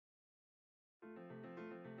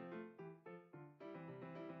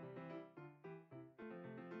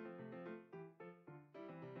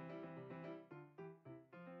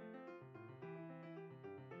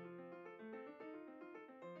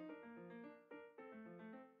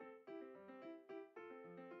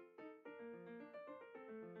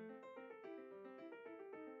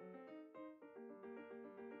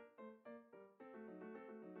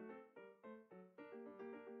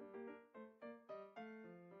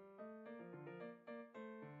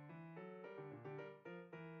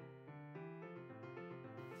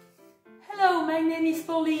my name is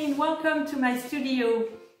Pauline. Welcome to my studio.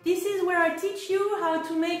 This is where I teach you how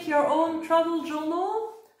to make your own travel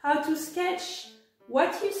journal, how to sketch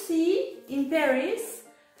what you see in Paris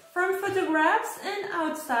from photographs and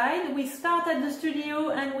outside. We start at the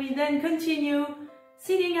studio and we then continue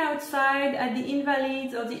sitting outside at the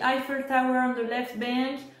Invalides or the Eiffel Tower on the left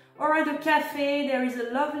bank, or at a cafe. There is a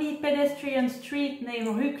lovely pedestrian street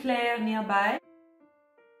named Rue Claire nearby.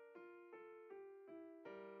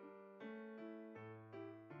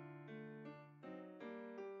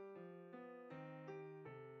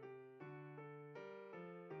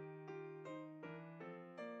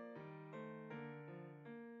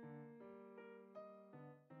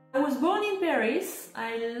 I was born in Paris.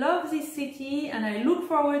 I love this city and I look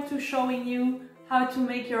forward to showing you how to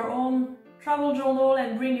make your own travel journal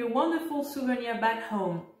and bring your wonderful souvenir back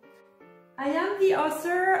home. I am the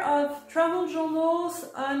author of travel journals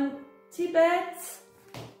on Tibet,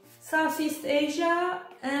 Southeast Asia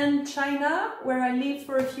and China, where I lived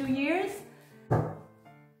for a few years.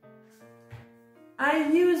 I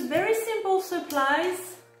use very simple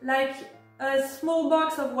supplies like a small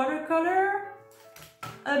box of watercolor,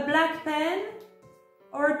 a black pen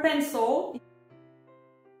or a pencil.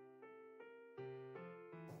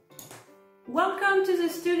 Welcome to the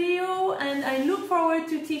studio and I look forward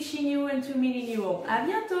to teaching you and to meeting you all. À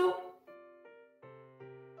bientôt!